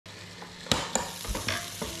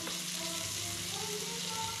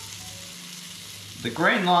The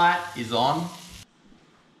green light is on.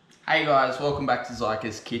 Hey guys, welcome back to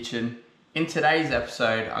Zyka's Kitchen. In today's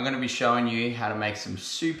episode, I'm going to be showing you how to make some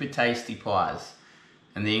super tasty pies.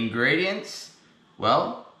 And the ingredients,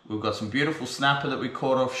 well, we've got some beautiful snapper that we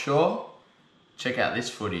caught offshore. Check out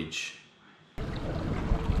this footage.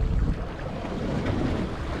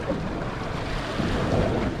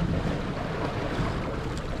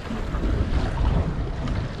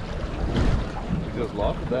 Feels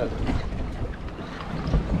lost with that.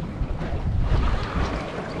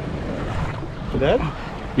 You dead?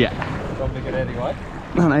 Yeah. Don't think it anyway.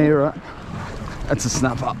 No, you're right. That's a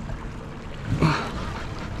snapper.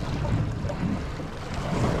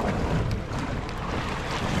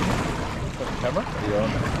 Camera? Are you on?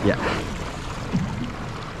 Yeah.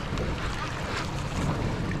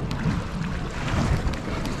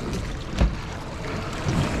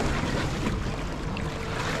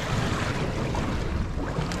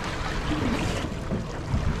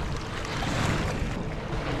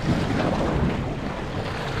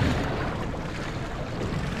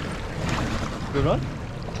 Good one?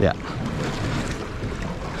 Yeah.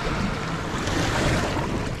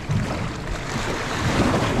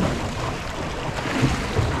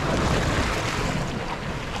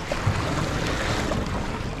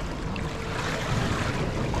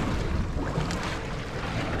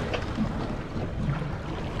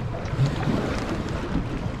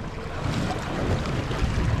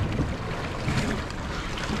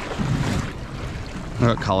 I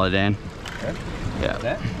got colour, Dan. Yeah? Yeah.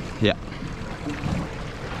 That? Yeah.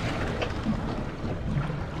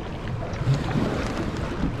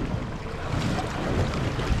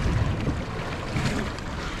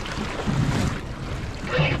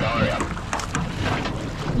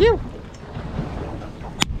 You.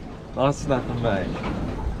 Nice snapper, mate.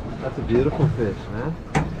 That's a beautiful fish, man.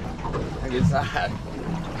 How good's that?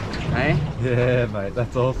 Hey? Yeah, mate,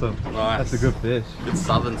 that's awesome. Nice. That's a good fish. Good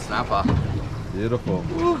southern snapper. Beautiful.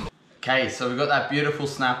 Okay, so we've got that beautiful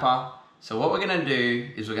snapper. So what we're gonna do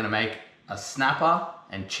is we're gonna make a snapper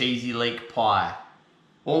and cheesy leek pie.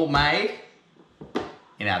 All made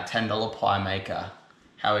in our $10 pie maker.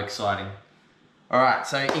 How exciting. All right,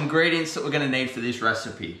 so ingredients that we're gonna need for this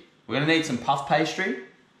recipe. We're gonna need some puff pastry.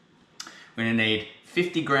 We're gonna need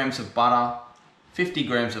 50 grams of butter, 50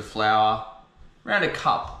 grams of flour, around a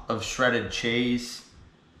cup of shredded cheese,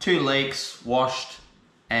 2 leeks washed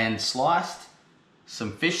and sliced,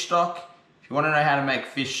 some fish stock. If you want to know how to make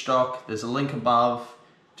fish stock, there's a link above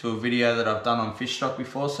to a video that I've done on fish stock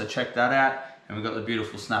before, so check that out. And we've got the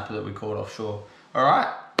beautiful snapper that we caught offshore. All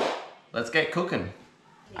right, let's get cooking.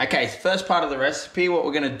 Okay, so first part of the recipe, what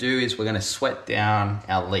we're gonna do is we're gonna sweat down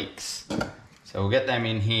our leeks. So we'll get them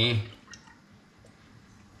in here.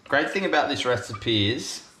 Great thing about this recipe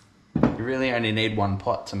is you really only need one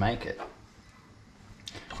pot to make it.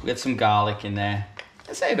 We'll get some garlic in there.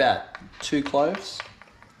 I'd say about 2 cloves.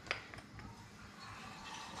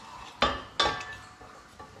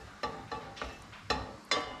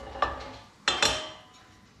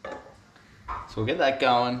 So we'll get that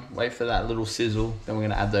going, wait for that little sizzle, then we're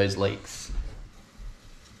gonna add those leeks.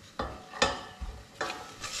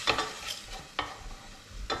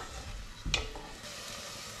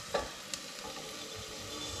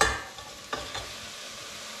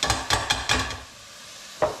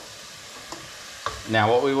 Now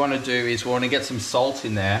what we want to do is we want to get some salt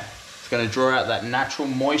in there. It's going to draw out that natural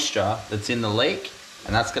moisture that's in the leek,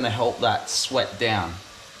 and that's going to help that sweat down.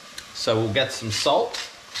 So we'll get some salt.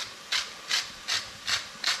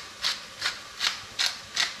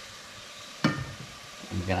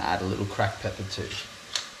 And we're going to add a little cracked pepper too.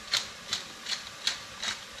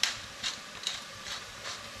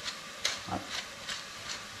 Right.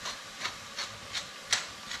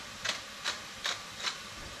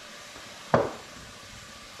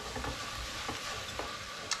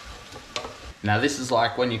 Now this is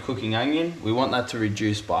like when you're cooking onion, we want that to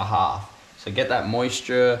reduce by half. So get that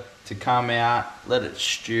moisture to come out, let it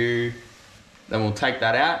stew. Then we'll take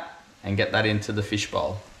that out and get that into the fish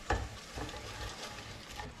bowl.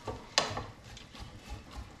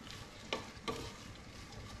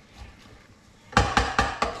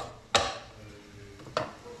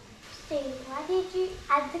 Steve, why did you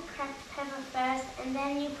add the cracked pepper first and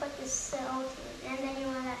then you put the salt in and then you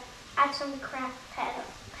want to add some cracked pepper?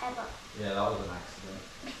 Yeah, that was an accident.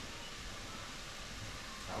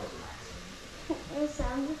 That was an accident. It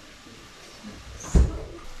sounds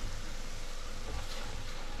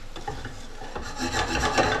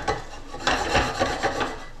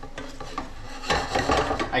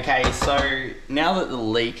Okay, so now that the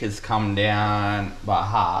leek has come down by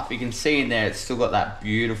half, you can see in there it's still got that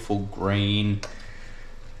beautiful green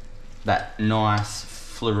that nice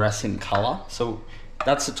fluorescent color. So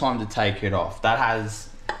that's the time to take it off. That has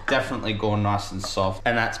definitely gone nice and soft,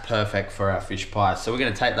 and that's perfect for our fish pie. So we're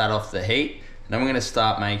gonna take that off the heat, and then we're gonna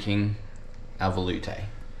start making our velouté.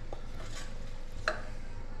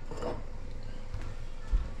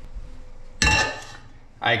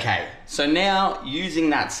 Okay, so now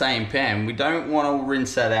using that same pan, we don't want to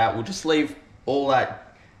rinse that out. We'll just leave all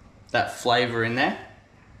that flavor in there.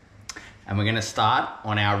 And we're gonna start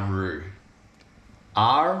on our roux.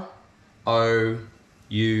 R-O-U-X.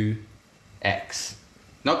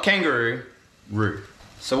 Not kangaroo, roux.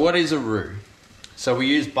 So what is a roux? So we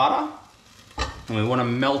use butter, and we wanna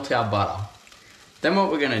melt our butter. Then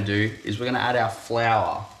what we're gonna do is we're gonna add our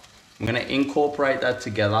flour. We're gonna incorporate that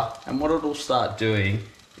together, and what it'll start doing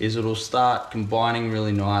is it'll start combining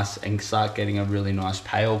really nice and start getting a really nice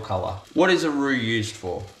pale color. What is a roux used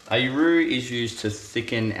for? A roux is used to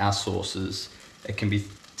thicken our sauces. It can be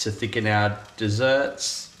to thicken our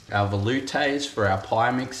desserts, our veloutés for our pie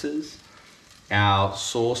mixes, our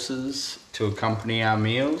sauces to accompany our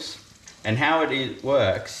meals. And how it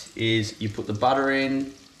works is you put the butter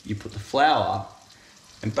in, you put the flour,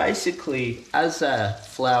 and basically as the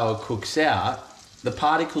flour cooks out, the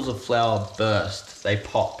particles of flour burst, they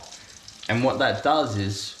pop. And what that does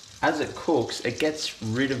is, as it cooks, it gets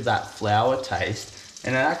rid of that flour taste,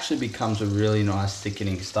 and it actually becomes a really nice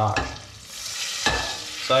thickening starch.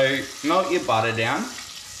 So melt your butter down.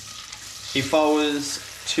 If I was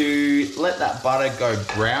to let that butter go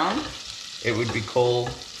brown, it would be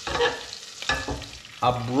called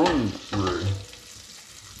a brun roux.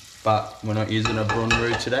 But we're not using a brun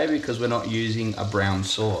roux today because we're not using a brown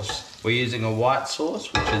sauce. We're using a white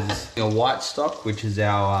sauce, which is a white stock, which is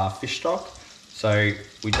our fish stock. So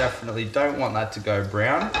we definitely don't want that to go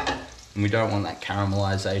brown, and we don't want that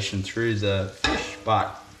caramelization through the fish,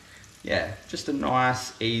 but yeah, just a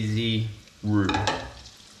nice, easy roux.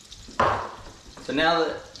 So now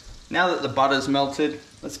that the butter's melted,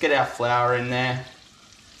 let's get our flour in there.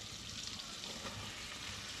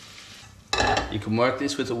 You can work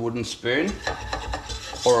this with a wooden spoon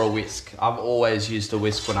or a whisk. I've always used a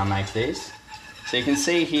whisk when I make these. So you can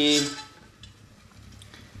see here,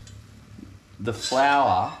 the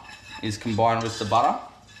flour is combined with the butter.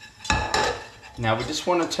 Now we just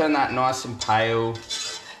want to turn that nice and pale,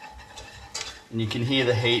 and you can hear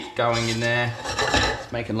the heat going in there.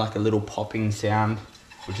 It's making like a little popping sound,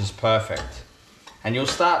 which is perfect. And you'll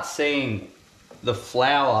start seeing the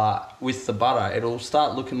flour with the butter, it'll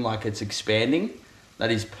start looking like it's expanding. That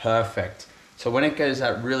is perfect. So when it goes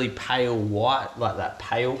that really pale white, like that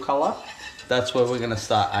pale color, that's where we're gonna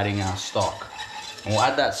start adding our stock. And we'll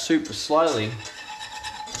add that super slowly.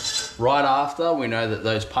 Right after we know that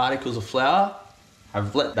those particles of flour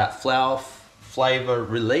have let that flour flavor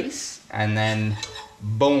release, and then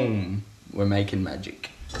boom, we're making magic.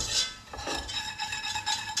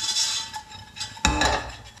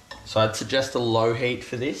 So I'd suggest a low heat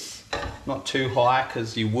for this, not too high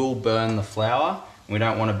because you will burn the flour. We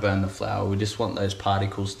don't want to burn the flour, we just want those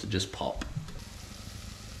particles to just pop.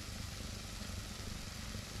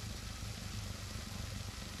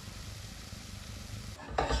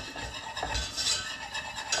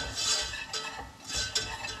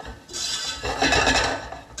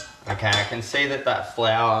 Okay, I can see that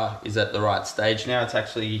flour is at the right stage now. It's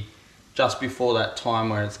actually just before that time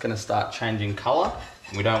where it's going to start changing color.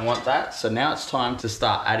 We don't want that, so now it's time to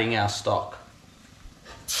start adding our stock.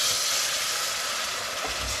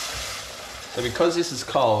 So because this is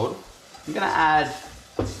cold, I'm going to add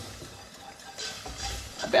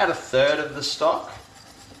about a third of the stock,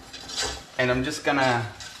 and I'm just going to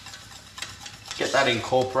get that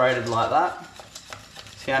incorporated like that.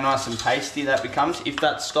 See how nice and pasty that becomes? If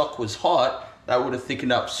that stock was hot, that would have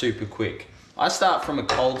thickened up super quick. I start from a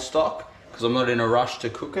cold stock because I'm not in a rush to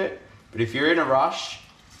cook it, but if you're in a rush,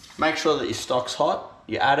 make sure that your stock's hot,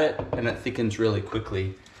 you add it, and it thickens really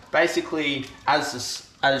quickly. Basically, as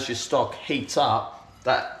your stock heats up,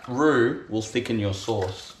 that roux will thicken your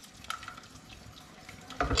sauce.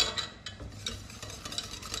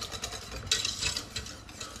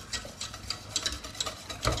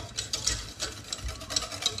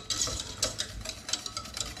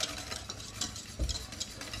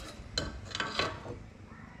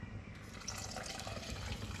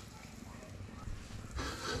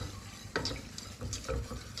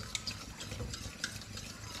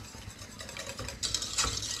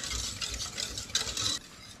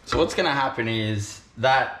 So what's gonna happen is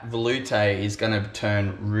that velouté is gonna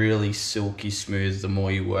turn really silky smooth the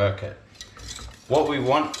more you work it. What we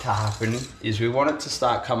want to happen is we want it to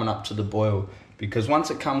start coming up to the boil, because once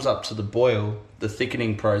it comes up to the boil, the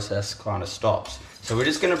thickening process kind of stops. So we're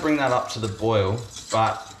just gonna bring that up to the boil,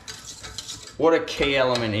 but what a key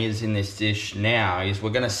element is in this dish now is we're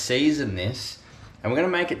gonna season this and we're gonna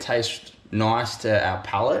make it taste nice to our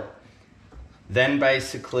palate. Then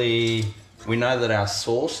basically, we know that our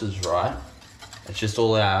sauce is right. It's just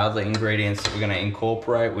all our other ingredients that we're gonna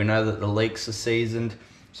incorporate. We know that the leeks are seasoned,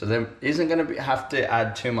 so there isn't gonna have to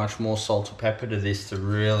add too much more salt or pepper to this to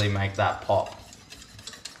really make that pop.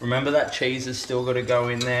 Remember that cheese has still gotta go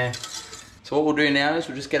in there. So what we'll do now is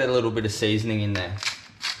we'll just get a little bit of seasoning in there.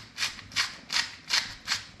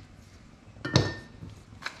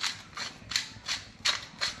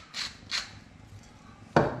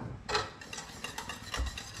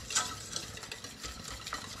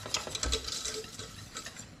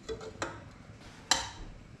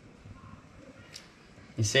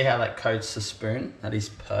 You see how that coats the spoon? That is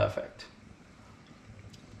perfect.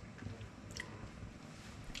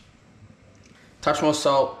 Touch more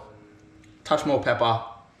salt, touch more pepper,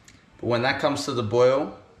 but when that comes to the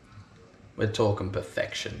boil, we're talking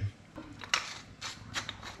perfection.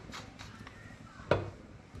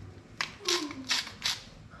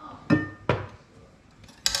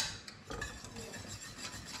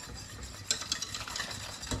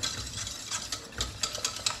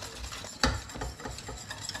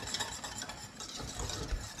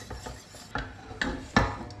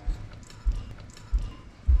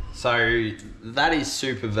 So that is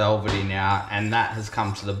super velvety now, and that has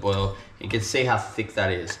come to the boil. You can see how thick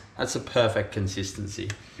that is. That's a perfect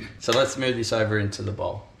consistency. So let's move this over into the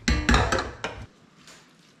bowl.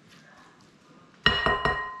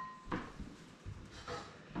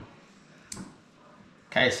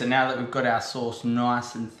 Okay, so now that we've got our sauce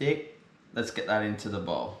nice and thick, let's get that into the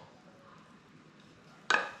bowl.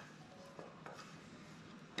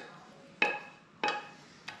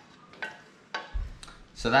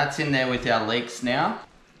 So that's in there with our leeks now.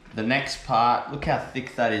 The next part, look how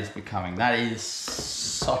thick that is becoming. That is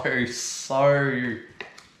so,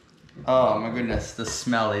 oh my goodness, the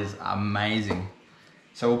smell is amazing.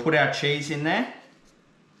 So we'll put our cheese in there.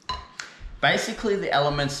 Basically the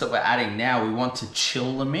elements that we're adding now, we want to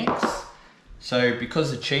chill the mix. So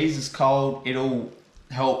because the cheese is cold, it'll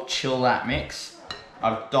help chill that mix.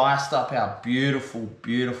 I've diced up our beautiful,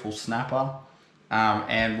 beautiful snapper.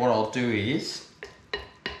 And what I'll do is,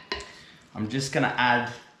 I'm just gonna add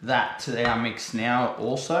that to our mix now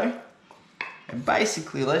also. And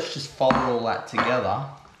basically, let's just fold all that together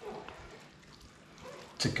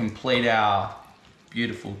to complete our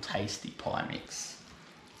beautiful, tasty pie mix.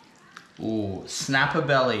 Ooh, snapper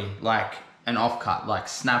belly, like an offcut, like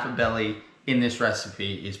snapper belly in this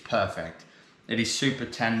recipe is perfect. It is super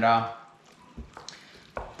tender,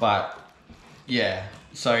 but yeah.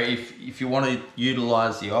 So if you want to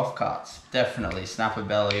utilize the offcuts, definitely snapper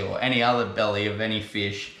belly or any other belly of any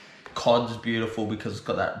fish. Cod's beautiful because it's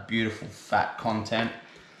got that beautiful fat content.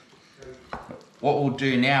 What we'll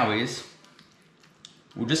do now is,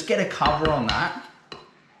 we'll just get a cover on that.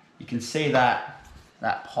 You can see that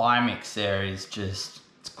that pie mix there is just,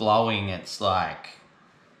 it's glowing. It's like,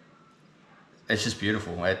 it's just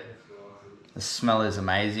beautiful. The smell is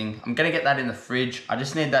amazing. I'm gonna get that in the fridge. I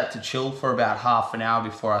just need that to chill for about half an hour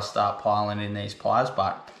before I start piling in these pies,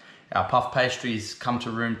 but our puff pastries come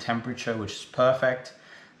to room temperature, which is perfect.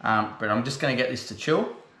 But I'm just gonna get this to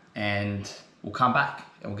chill and we'll come back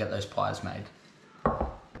and we'll get those pies made.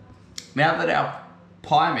 Now that our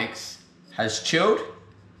pie mix has chilled,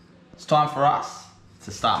 it's time for us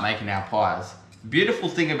to start making our pies. The beautiful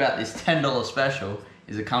thing about this $10 special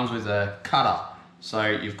is it comes with a cutter. So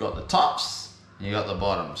you've got the tops and you've got the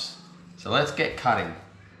bottoms. So let's get cutting.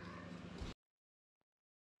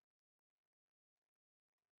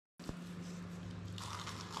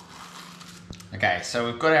 Okay, so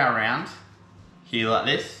we've got our round here like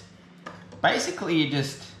this. Basically you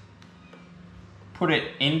just put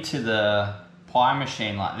it into the pie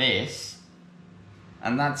machine like this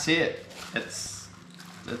and that's it. It's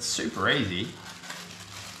super easy.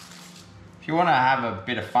 If you want to have a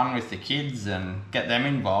bit of fun with the kids and get them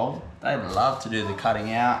involved, they'd love to do the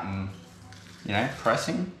cutting out and, you know,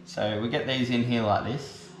 pressing. So we get these in here like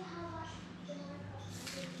this.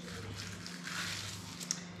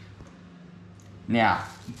 Now,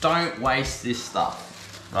 don't waste this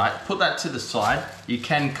stuff, right? Put that to the side. You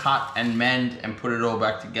can cut and mend and put it all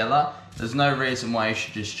back together. There's no reason why you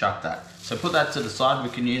should just chuck that. So put that to the side. We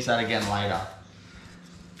can use that again later.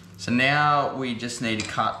 So now we just need to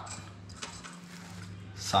cut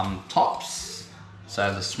some tops.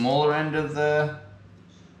 So the smaller end of the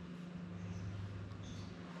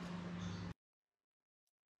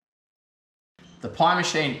The pie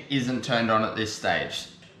machine isn't turned on at this stage.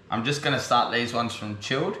 I'm just gonna start these ones from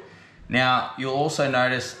chilled. Now, you'll also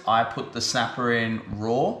notice I put the snapper in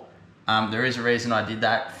raw. There is a reason I did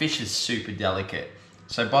that. Fish is super delicate.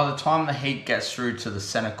 So by the time the heat gets through to the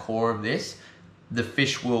center core of this, the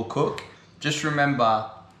fish will cook. Just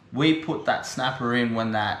remember, we put that snapper in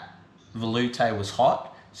when that velouté was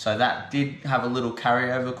hot. So that did have a little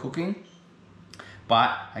carryover cooking.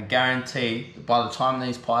 But I guarantee that by the time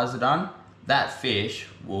these pies are done, that fish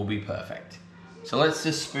will be perfect. So let's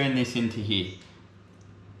just spoon this into here.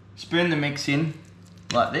 Spoon the mix in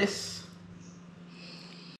like this.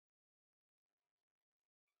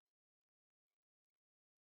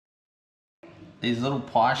 These little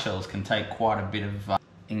pie shells can take quite a bit of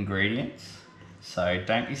ingredients, so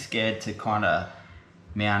don't be scared to kind of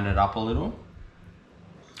mound it up a little.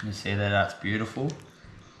 You see that that's beautiful.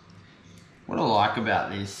 What I like about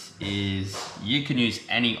this is you can use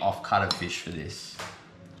any off-cut of fish for this.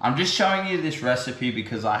 I'm just showing you this recipe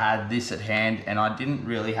because I had this at hand and I didn't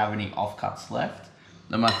really have any off-cuts left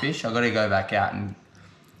of my fish. I've got to go back out and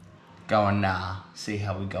go and see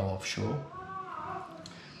how we go offshore.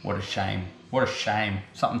 What a shame. What a shame.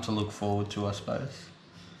 Something to look forward to, I suppose.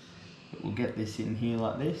 But we'll get this in here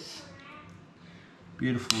like this.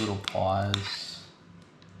 Beautiful little pies.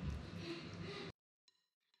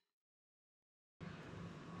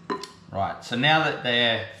 Right, so now that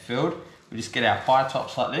they're filled, we just get our pie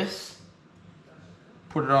tops like this.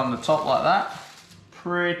 Put it on the top like that.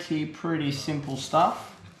 Pretty simple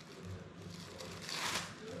stuff.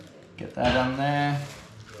 Get that on there.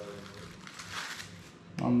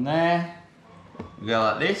 On there. We go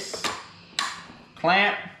like this.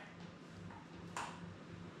 Clamp.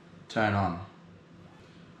 Turn on.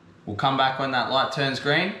 We'll come back when that light turns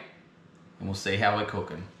green and we'll see how we're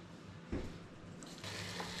cooking.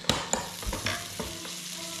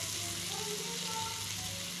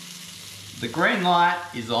 The green light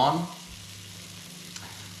is on.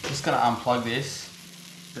 Just gonna unplug this.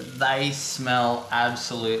 But they smell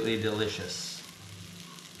absolutely delicious.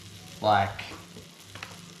 Like,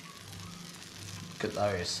 look at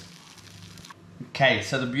those. Okay,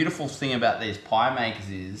 so the beautiful thing about these pie makers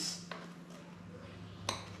is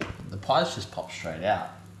the pies just pop straight out.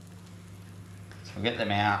 So we'll get them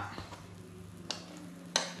out.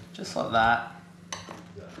 Just like that.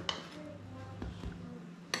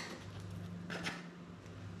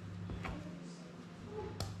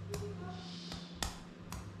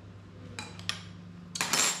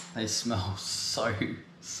 They smell so good.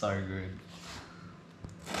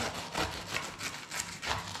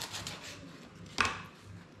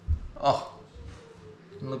 Oh,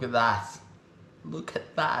 look at that. Look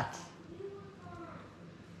at that.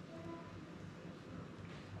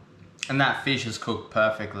 And that fish is cooked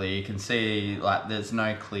perfectly. You can see, like, there's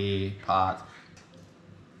no clear part.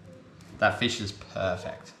 That fish is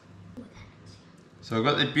perfect. So we've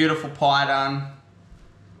got the beautiful pie done.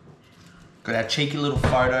 Got our cheeky little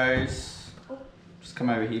photos. Just come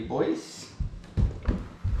over here, boys.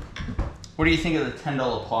 What do you think of the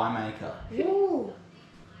 $10 pie maker? Ooh.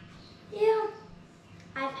 Yeah.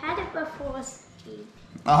 I've had it before, Steve.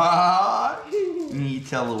 Ah, you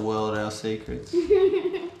tell the world our secrets.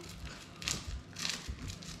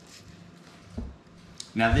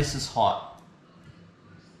 Now this is hot,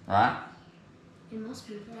 right? It must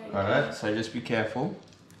be very Right, so just be careful.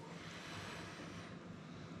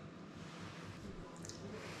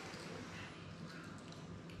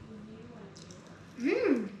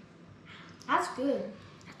 That's good.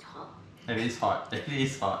 That's hot. It is hot. It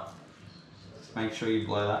is hot. Just make sure you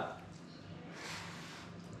blow that.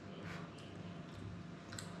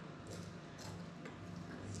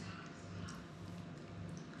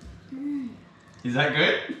 Is that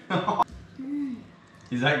good?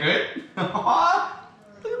 Is that good?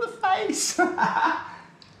 Look at the face.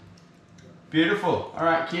 Beautiful. All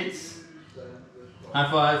right, kids.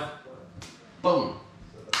 High five. Boom.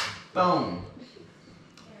 Boom.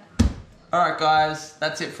 Alright guys,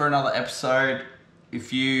 that's it for another episode.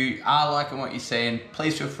 If you are liking what you're seeing,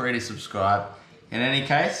 please feel free to subscribe. In any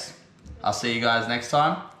case, I'll see you guys next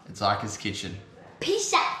time. It's Zyka's Kitchen.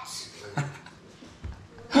 Peace out.